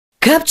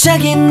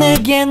갑자기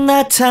내게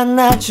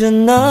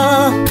나타나준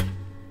너,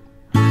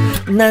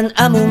 난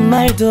아무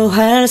말도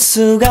할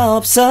수가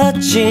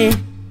없었지.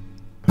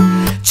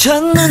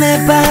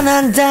 첫눈에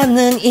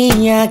반한다는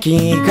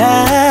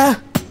이야기가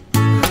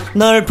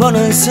널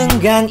보는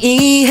순간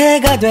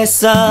이해가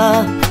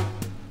됐어.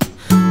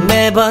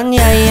 매번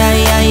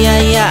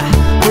야야야야야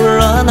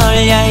불러 널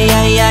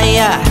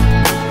야야야야,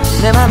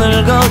 내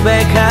맘을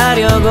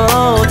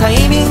고백하려고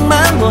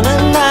타이밍만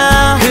보는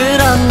나.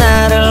 그런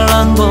나를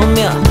넌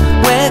보며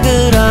왜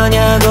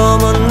그러냐고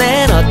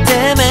묻네. 너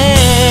때문에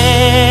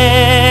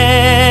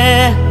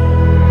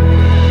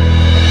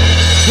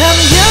I'm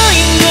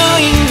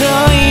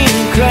going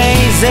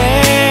crazy.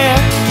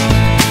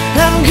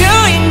 I'm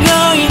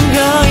going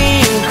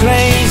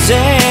crazy.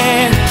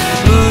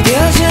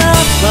 무뎌져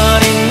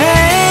버린 내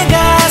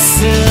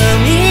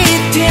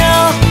가슴이 뛰어.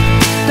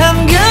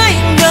 I'm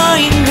going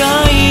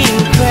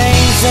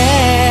crazy,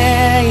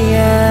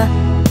 yeah.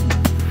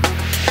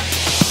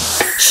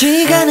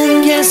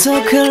 시간은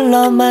계속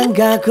흘러만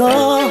가고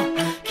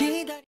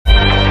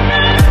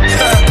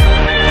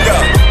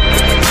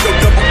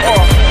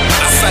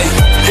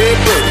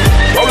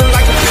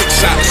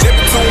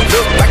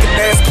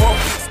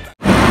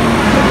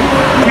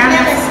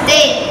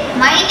Namaste.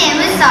 My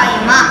name is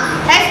Saima.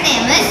 His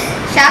name is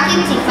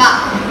Shakin Sifa.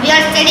 We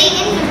are studying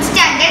in 5th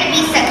standard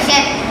B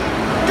section.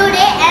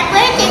 Today I am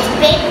going to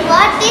explain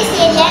what is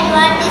area and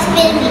what is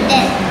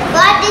perimeter.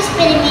 What is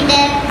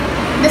perimeter?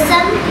 The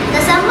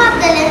sum of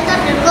the length of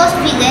the closed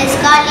figure is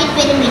called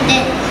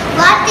perimeter.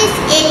 What is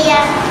area?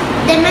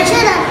 The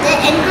measure of the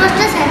enclosed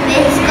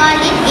surface is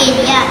called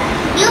area.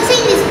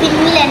 Using this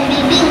pinwheel and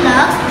building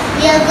blocks,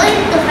 we are going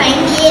to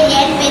find the area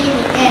and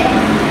perimeter.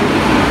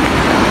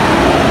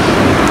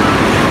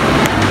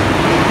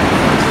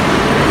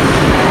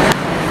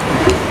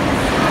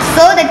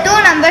 So the two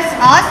numbers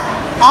are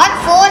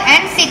 4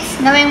 and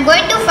 6. Now I am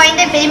going to find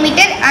the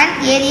perimeter and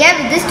area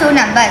with these two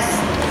numbers.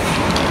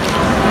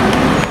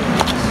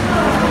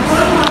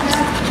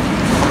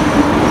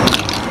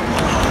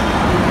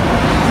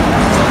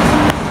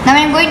 Now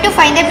I am going to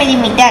find the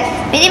perimeter.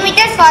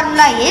 Perimeter's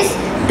formula is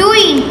 2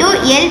 into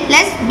L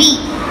plus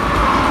B.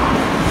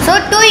 So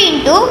 2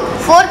 into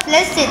 4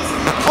 plus 6.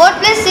 4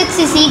 plus 6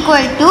 is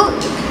equal to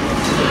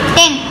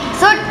 10.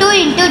 So 2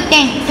 into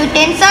 10. 2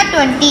 tens are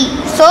 20.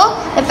 So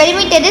the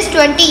perimeter is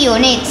 20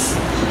 units.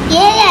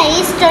 Area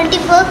is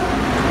 24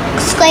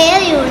 square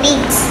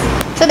units.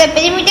 So the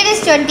perimeter is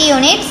 20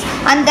 units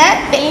and the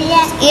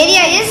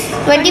area is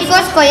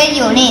 24 square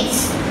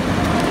units.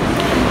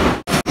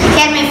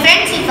 Here my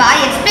friend Sifa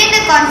explain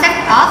the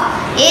concept of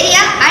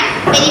area and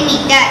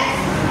perimeter.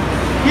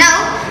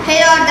 Now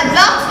here are the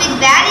blocks with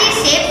various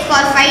shapes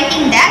for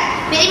finding the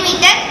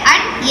perimeter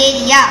and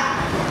area.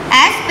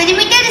 As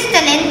perimeter is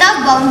the length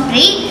of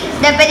boundary,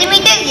 the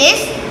perimeter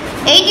is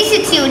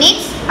 86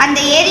 units and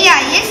the area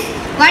is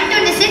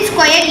 126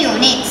 square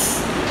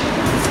units.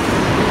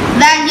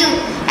 Value.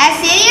 As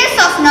areas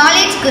of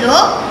knowledge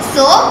grow,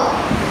 so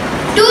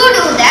to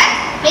do the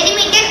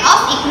perimeter of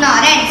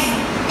ignorance.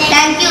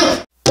 Thank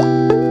you.